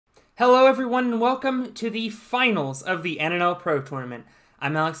Hello everyone and welcome to the finals of the NNL Pro Tournament.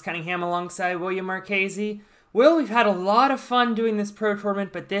 I'm Alex Cunningham alongside William Marchese. Will, we've had a lot of fun doing this Pro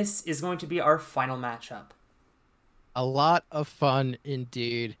Tournament, but this is going to be our final matchup. A lot of fun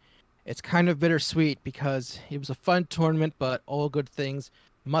indeed. It's kind of bittersweet because it was a fun tournament, but all good things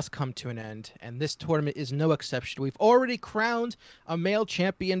must come to an end, and this tournament is no exception. We've already crowned a male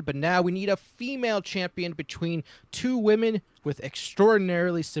champion, but now we need a female champion between two women with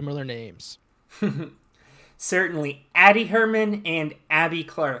extraordinarily similar names. Certainly, Addy Herman and Abby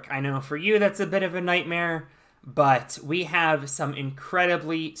Clark. I know for you that's a bit of a nightmare, but we have some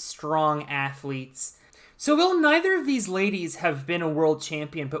incredibly strong athletes. So, Will, neither of these ladies have been a world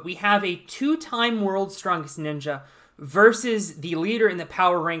champion, but we have a two-time World's Strongest Ninja versus the leader in the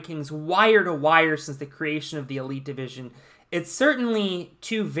power rankings wire to wire since the creation of the Elite Division. It's certainly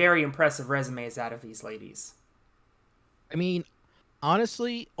two very impressive resumes out of these ladies. I mean,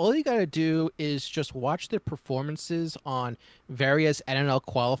 honestly, all you gotta do is just watch their performances on various NNL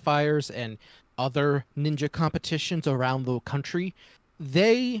qualifiers and other ninja competitions around the country.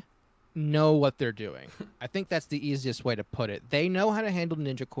 They know what they're doing. I think that's the easiest way to put it. They know how to handle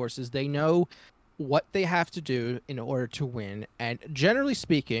ninja courses. They know what they have to do in order to win. And generally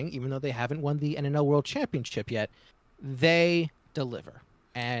speaking, even though they haven't won the NNL World Championship yet, they deliver.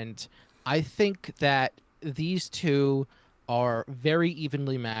 And I think that these two are very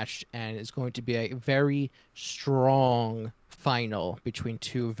evenly matched and is going to be a very strong final between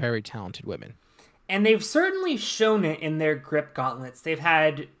two very talented women. And they've certainly shown it in their grip gauntlets. They've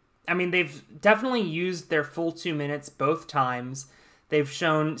definitely used their full 2 minutes both times. They've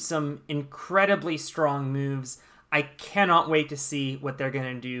shown some incredibly strong moves. I cannot wait to see what they're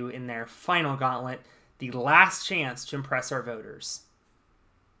going to do in their final gauntlet, the last chance to impress our voters.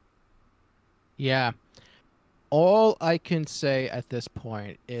 Yeah. All I can say at this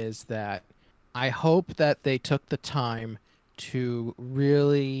point is that I hope that they took the time to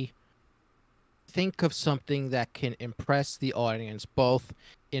really think of something that can impress the audience, both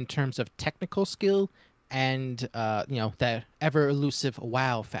in terms of technical skill and, that ever-elusive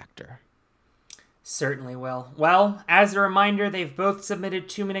wow factor. Certainly will. Well, as a reminder, they've both submitted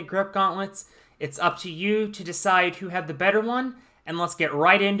 2-minute grip gauntlets. It's up to you to decide who had the better one, and let's get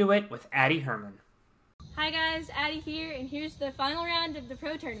right into it with Addy Herman. Hi guys, Addy here, and here's the final round of the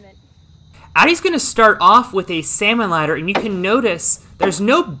Pro Tournament. Addy's going to start off with a salmon ladder, and you can notice there's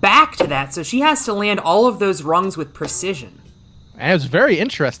no back to that, so she has to land all of those rungs with precision. And it was very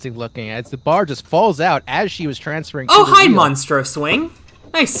interesting looking as the bar just falls out as she was transferring to Oh, the hi, wheel. Monstro Swing.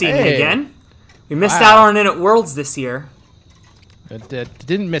 Nice seeing you Hey. again. We missed Wow. out on it at Worlds this year.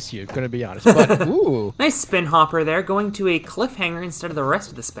 Didn't miss you, gonna be honest. But, ooh. Nice spin hopper there, going to a cliffhanger instead of the rest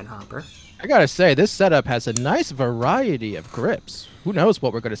of the spin hopper. I gotta say, this setup has a nice variety of grips. Who knows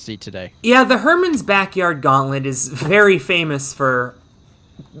what we're gonna see today? Yeah, the Herman's Backyard Gauntlet is very famous for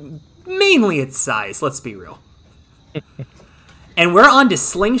mainly its size, let's be real. And we're on to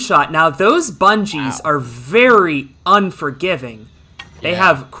Slingshot. Now, those bungees are very unforgiving. They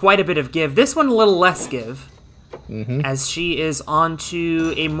have quite a bit of give. This one a little less give, as she is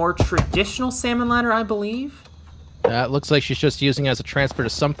onto a more traditional salmon ladder, I believe. It looks like she's just using it as a transfer to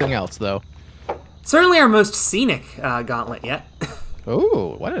something else, though. Certainly our most scenic gauntlet yet.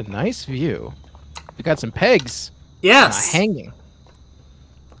 Ooh, what a nice view. We got some pegs. Yes. Hanging.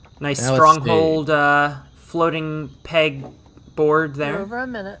 Nice Now let's stronghold floating peg board there. Over a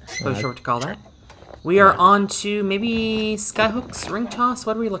minute. Not sure what to call that. We are on to maybe skyhooks, ring toss.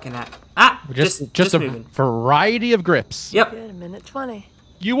 What are we looking at? Ah, Just a moving. variety of grips. Yep. Good, minute 20.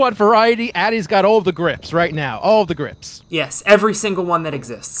 You want variety? Addie's got all of the grips right now. All of the grips. Yes, every single one that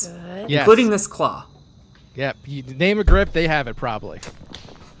exists, Good. Yes. including this claw. Yep. You name a grip, they have it probably.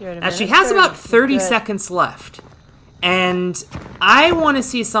 You're at a Now she minute has 30. about 30 Good. seconds left, and I want to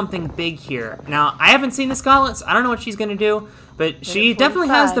see something big here. Now I haven't seen this gauntlet, so I don't know what she's going to do, but she definitely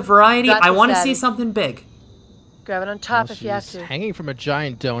has the 45. variety. Got I this, want to see Addy. something big. Grab it on top Well, if you have she's to. hanging from a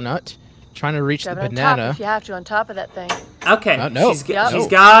giant donut, trying to reach Grab the it on top banana. if you have to, on top of that thing. Okay, no. she's Yep.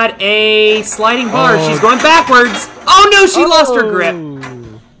 got a sliding bar. Oh. She's going backwards. Oh no, she lost her grip.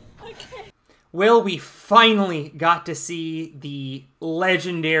 Ooh. Will, we finally got to see the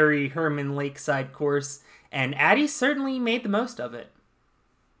legendary Herman Lakeside course, and Addy certainly made the most of it.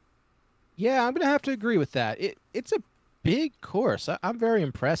 Yeah, I'm gonna have to agree with that. It's a big course. I'm very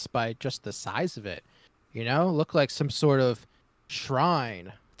impressed by just the size of it. You know, look like some sort of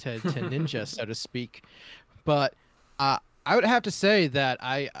shrine to ninja, so to speak. But I would have to say that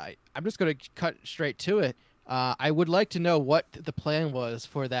I'm just gonna cut straight to it. I would like to know what the plan was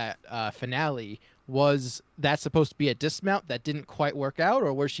for that finale Was that supposed to be a dismount that didn't quite work out,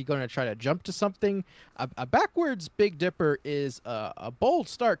 or was she going to try to jump to something? A backwards Big Dipper is a bold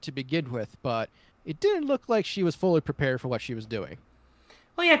start to begin with, but it didn't look like she was fully prepared for what she was doing.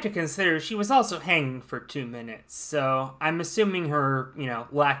 Well, you have to consider she was also hanging for 2 minutes, so I'm assuming her,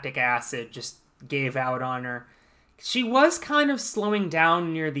 lactic acid just gave out on her. She was kind of slowing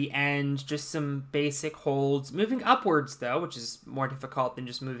down near the end, just some basic holds, moving upwards though, which is more difficult than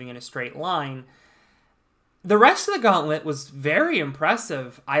just moving in a straight line. The rest of the gauntlet was very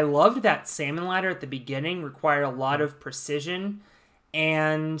impressive. I loved that salmon ladder at the beginning, required a lot of precision.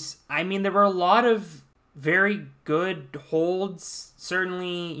 And, there were a lot of very good holds.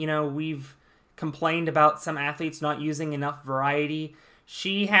 Certainly, we've complained about some athletes not using enough variety.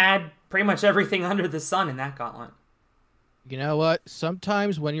 She had pretty much everything under the sun in that gauntlet. You know what?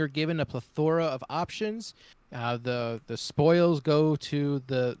 Sometimes when you're given a plethora of options, the spoils go to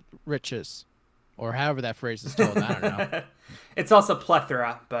the riches. Or however that phrase is told, I don't know. It's also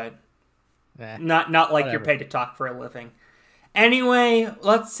plethora, but not like whatever. You're paid to talk for a living. Anyway,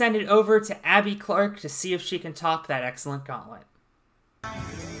 let's send it over to Abby Clark to see if she can top that excellent gauntlet.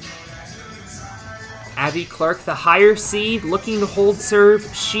 Abby Clark, the higher seed, looking to hold serve.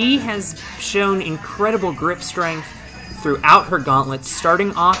 She has shown incredible grip strength throughout her gauntlet,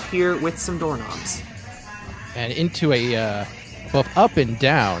 starting off here with some doorknobs. And into a both up and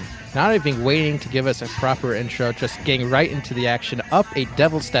down. Not even waiting to give us a proper intro, just getting right into the action. Up a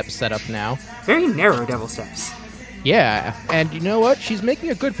devil step setup now. Very narrow devil steps. Yeah, and you know what? She's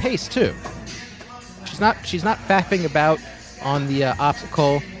making a good pace too. She's not faffing about on the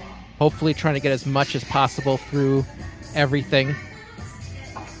obstacle. Hopefully, trying to get as much as possible through everything.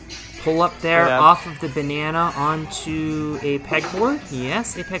 Pull up there off of the banana onto a pegboard.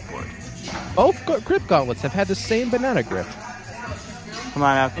 Yes, a pegboard. Both grip gauntlets have had the same banana grip. Come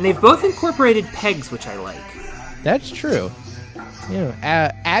on, Ab. And they've both incorporated pegs, which I like. That's true.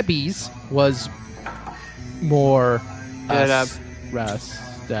 Abby's was more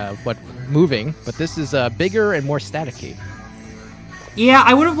moving, but this is bigger and more staticky. Yeah,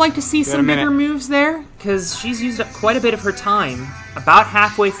 I would have liked to see some bigger moves there, because she's used up quite a bit of her time. About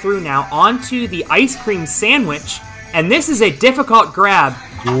halfway through now, onto the ice cream sandwich, and this is a difficult grab,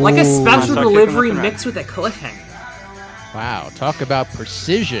 like a special delivery mixed with a cliffhanger. Wow, talk about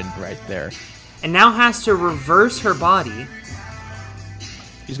precision right there. And now has to reverse her body.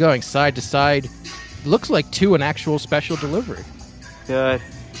 She's going side to side. Looks like to an actual special delivery. Good.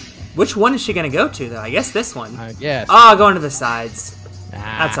 Which one is she going to go to, though? I guess this one. Yes. Oh, going to the sides.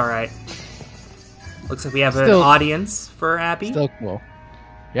 That's all right. Looks like we have an audience for Abby. Still cool.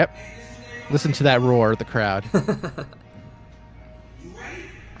 Yep. Listen to that roar of the crowd.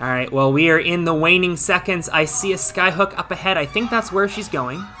 All right, well, we are in the waning seconds. I see a skyhook up ahead. I think that's where she's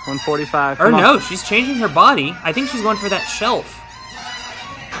going. 145. Or no, she's changing her body. I think she's going for that shelf.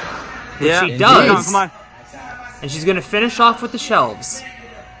 Which she does. Come on. And she's going to finish off with the shelves.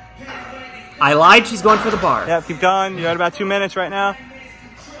 I lied. She's going for the bar. Yeah, keep going. You're at about 2 minutes right now.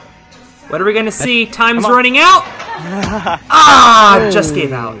 What are we going to see? Time's running out. Just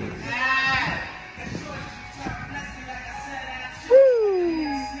gave out.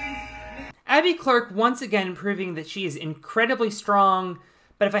 Abby Clark once again proving that she is incredibly strong,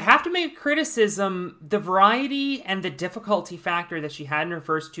 but if I have to make a criticism, the variety and the difficulty factor that she had in her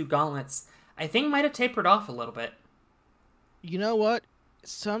first two gauntlets, I think might have tapered off a little bit. You know what?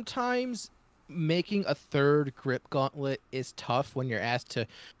 Sometimes making a third grip gauntlet is tough when you're asked to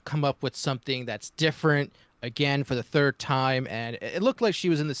come up with something that's different again for the third time, and it looked like she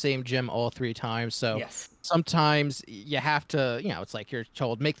was in the same gym all 3 times, so yes. Sometimes you have to, it's like you're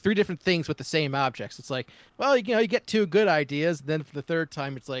told, make 3 different things with the same objects. It's like, well, you get 2 good ideas, then for the third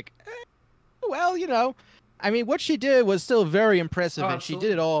time, it's like, what she did was still very impressive, and absolutely. she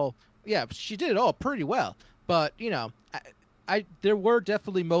did it all, she did it all pretty well, but, there were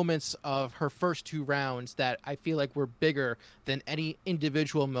definitely moments of her first 2 rounds that I feel like were bigger than any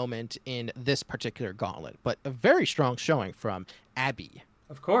individual moment in this particular gauntlet, but a very strong showing from Abby.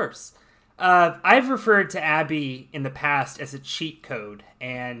 Of course. I've referred to Abby in the past as a cheat code,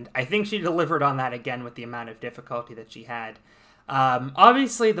 and I think she delivered on that again with the amount of difficulty that she had.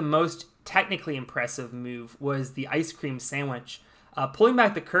 Obviously, the most technically impressive move was the ice cream sandwich. Pulling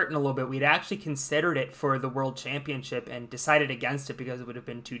back the curtain a little bit, we'd actually considered it for the World Championship and decided against it because it would have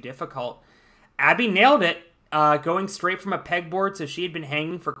been too difficult. Abby nailed it, going straight from a pegboard, so she had been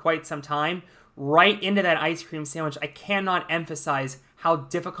hanging for quite some time, right into that ice cream sandwich. I cannot emphasize how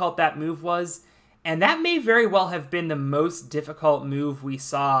difficult that move was, and that may very well have been the most difficult move we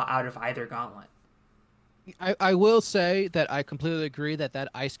saw out of either gauntlet. I will say that I completely agree that that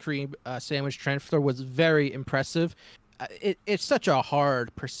ice cream sandwich transfer was very impressive. It's such a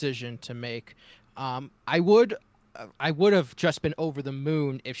hard precision to make. I would have just been over the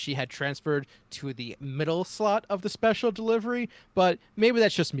moon if she had transferred to the middle slot of the special delivery, but maybe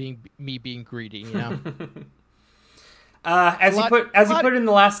that's just me being greedy, you know. As you put it in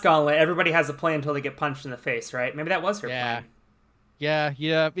the last gauntlet, everybody has a plan until they get punched in the face, right? Maybe that was her plan. Yeah.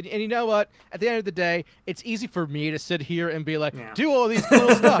 And you know what? At the end of the day, it's easy for me to sit here and be like, Yeah. do all these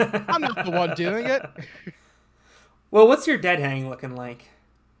cool stuff. I'm not the one doing it. Well, what's your dead hang looking like?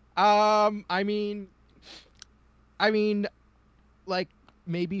 I mean, like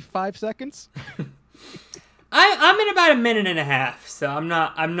maybe 5 seconds. I'm in about a minute and a half, so I'm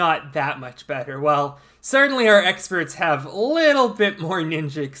not that much better. Well, certainly our experts have a little bit more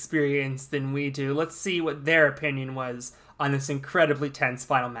ninja experience than we do. Let's see what their opinion was on this incredibly tense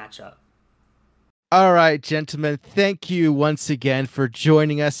final matchup. All right, gentlemen, thank you once again for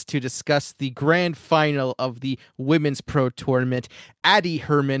joining us to discuss the grand final of the Women's Pro Tournament, Addy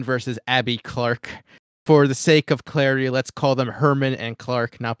Herman versus Abby Clark. For the sake of clarity, let's call them Herman and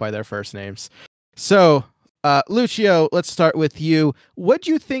Clark, not by their first names. So, Lucio, let's start with you. What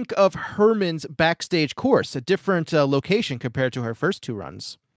do you think of Herman's backstage course, a different location compared to her first 2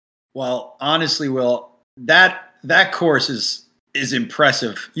 runs? Well, honestly, Will, that course is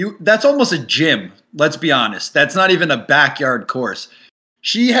impressive. That's almost a gym. Let's be honest. That's not even a backyard course.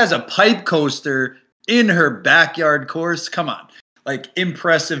 She has a pipe coaster in her backyard course. Come on. Like,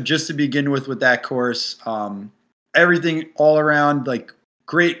 impressive just to begin with that course. Everything all around, like,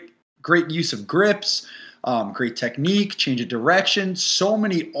 great use of grips, great technique, change of direction. So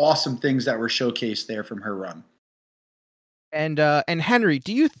many awesome things that were showcased there from her run. And Henry,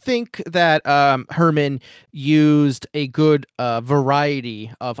 do you think that Herman used a good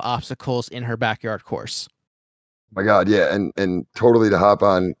variety of obstacles in her backyard course? My God, yeah, and totally to hop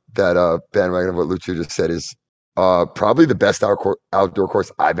on that bandwagon of what Lucio just said is probably the best outdoor course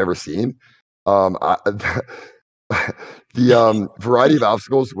I've ever seen. The variety of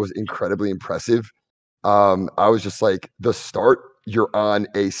obstacles was incredibly impressive. I was just like, the start, you're on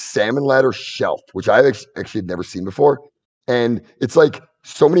a salmon ladder shelf, which I actually had never seen before. And it's like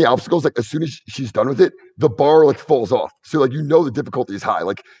so many obstacles, like as soon as she's done with it, the bar like falls off. So like, you know, the difficulty is high.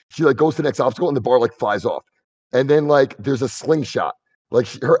 Like she like goes to the next obstacle and the bar like flies off. And then like, there's a slingshot, like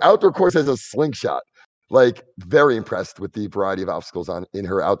her outdoor course has a slingshot. Like very impressed with the variety of obstacles in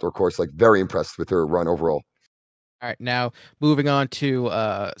her outdoor course, like very impressed with her run overall. All right, now moving on to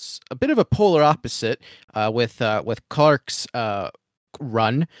a bit of a polar opposite with Clark's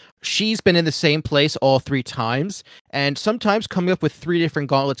run. She's been in the same place all 3 times, and sometimes coming up with 3 different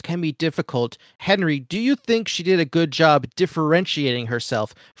gauntlets can be difficult. Henry, do you think she did a good job differentiating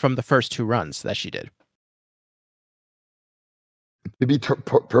herself from the first 2 runs that she did? To be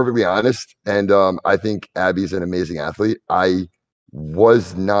perfectly honest, and I think Abby's an amazing athlete. I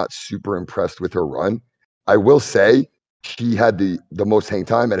was not super impressed with her run. I will say she had the most hang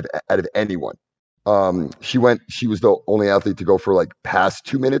time out of anyone. She was the only athlete to go for like past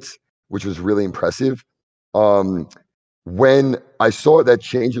 2 minutes, which was really impressive. When I saw that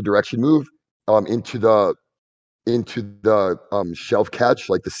change of direction move into the shelf catch,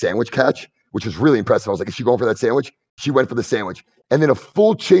 like the sandwich catch, which was really impressive. I was like, is she going for that sandwich? She went for the sandwich. And then a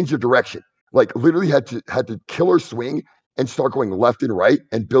full change of direction, like literally had to kill her swing and start going left and right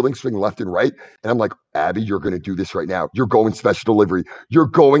and building swing left and right. And I'm like, Abby, you're going to do this right now. You're going special delivery. You're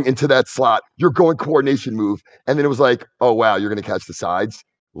going into that slot. You're going coordination move. And then it was like, oh, wow, you're going to catch the sides.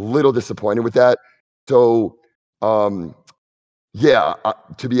 Little disappointed with that. So, yeah,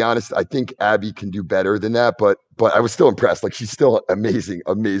 to be honest, I think Abby can do better than that. But I was still impressed. Like she's still amazing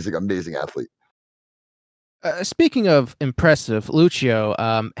athlete. Speaking of impressive, Lucio,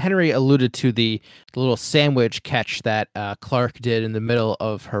 Henry alluded to the little sandwich catch that Clark did in the middle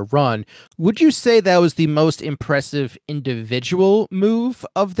of her run. Would you say that was the most impressive individual move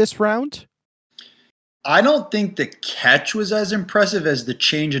of this round? I don't think the catch was as impressive as the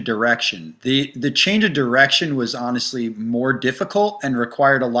change of direction. The change of direction was honestly more difficult and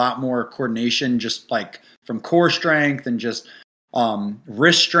required a lot more coordination, just like from core strength and just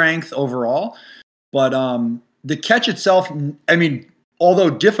wrist strength overall. But the catch itself, I mean, although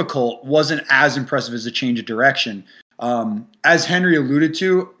difficult, wasn't as impressive as the change of direction. As Henry alluded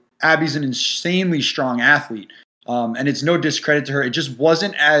to, Abby's an insanely strong athlete. And it's no discredit to her. It just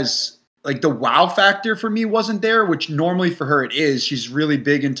wasn't as, like, the wow factor for me wasn't there, which normally for her it is. She's really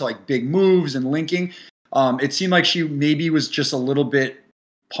big into, like, big moves and linking. It seemed like she maybe was just a little bit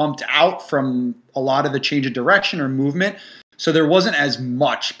pumped out from a lot of the change of direction or movement. So there wasn't as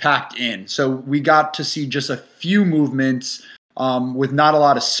much packed in. So we got to see just a few movements with not a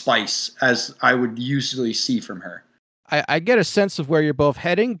lot of spice as I would usually see from her. I get a sense of where you're both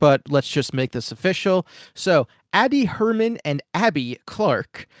heading, but let's just make this official. So, Addy Herman and Abby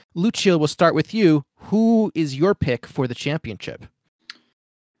Clark. Lucio, we'll start with you. Who is your pick for the championship?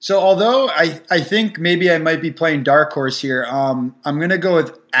 So, although I think maybe I might be playing dark horse here, I'm going to go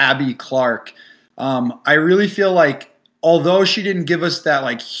with Abby Clark. I really feel like, although she didn't give us that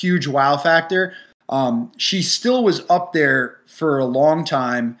like huge wow factor, she still was up there for a long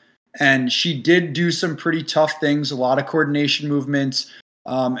time. And she did do some pretty tough things, a lot of coordination movements.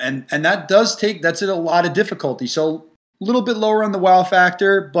 And that's a lot of difficulty. So a little bit lower on the wow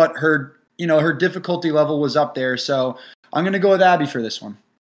factor, but her difficulty level was up there. So I'm going to go with Abby for this one.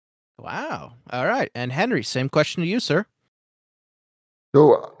 Wow. All right. And Henry, same question to you, sir.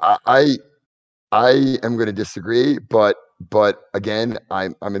 So I am going to disagree, but again,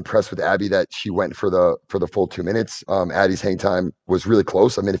 I'm impressed with Abby that she went for the full 2 minutes. Addy's hang time was really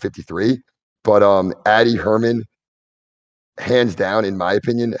close, a minute 53, but Addy Herman, hands down, in my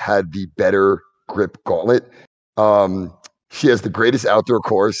opinion, had the better grip gauntlet. She has the greatest outdoor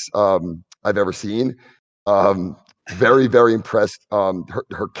course I've ever seen. Very, very impressed.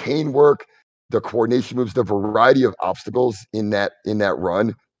 Her cane work, the coordination moves, the variety of obstacles in that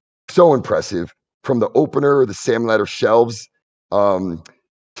run, so impressive. From the opener, the salmon ladder shelves, to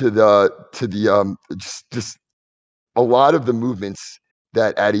the just a lot of the movements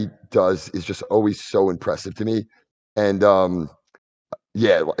that Addy does is just always so impressive to me. And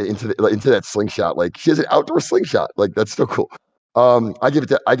yeah, into that slingshot, like she has an outdoor slingshot, like that's so cool. I give it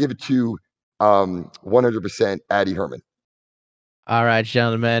to 100% Addy Herman. All right,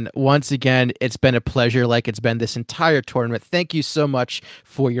 gentlemen. Once again, it's been a pleasure, like it's been this entire tournament. Thank you so much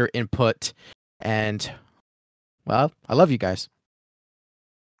for your input. And, well, I love you guys.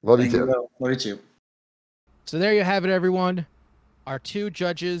 Love you too. Love you too. So there you have it, everyone. Our two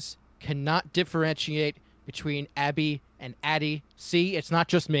judges cannot differentiate between Abby and Addy. See, it's not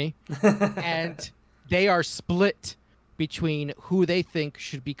just me. And they are split between who they think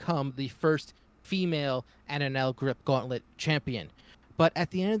should become the first female NNL Grip Gauntlet champion. But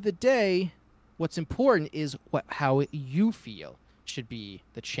at the end of the day, what's important is how you feel should be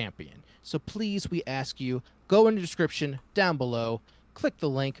the champion. So please, we ask you, go in the description down below, click the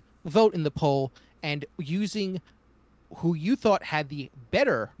link, vote in the poll, and using who you thought had the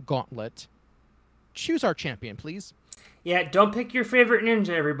better gauntlet, choose our champion, please. Yeah, don't pick your favorite ninja,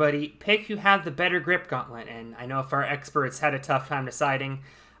 everybody. Pick who had the better grip gauntlet. And I know if our experts had a tough time deciding,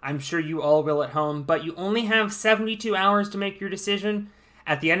 I'm sure you all will at home, but you only have 72 hours to make your decision.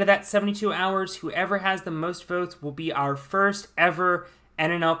 At the end of that 72 hours, whoever has the most votes will be our first ever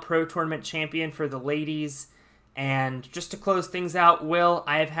NNL Pro Tournament champion for the ladies. And just to close things out, Will,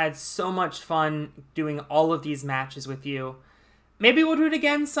 I have had so much fun doing all of these matches with you. Maybe we'll do it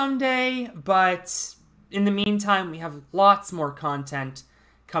again someday, but in the meantime, we have lots more content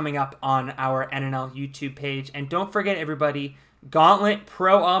coming up on our NNL YouTube page. And don't forget, everybody, Gauntlet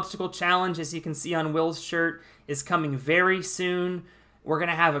Pro Obstacle Challenge, as you can see on Will's shirt, is coming very soon. We're going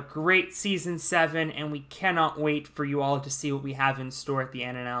to have a great Season 7, and we cannot wait for you all to see what we have in store at the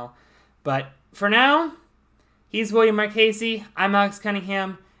NNL. But for now, he's William Marchese, I'm Alex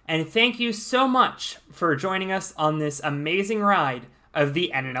Cunningham, and thank you so much for joining us on this amazing ride of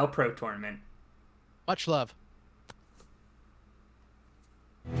the NNL Pro Tournament. Much love.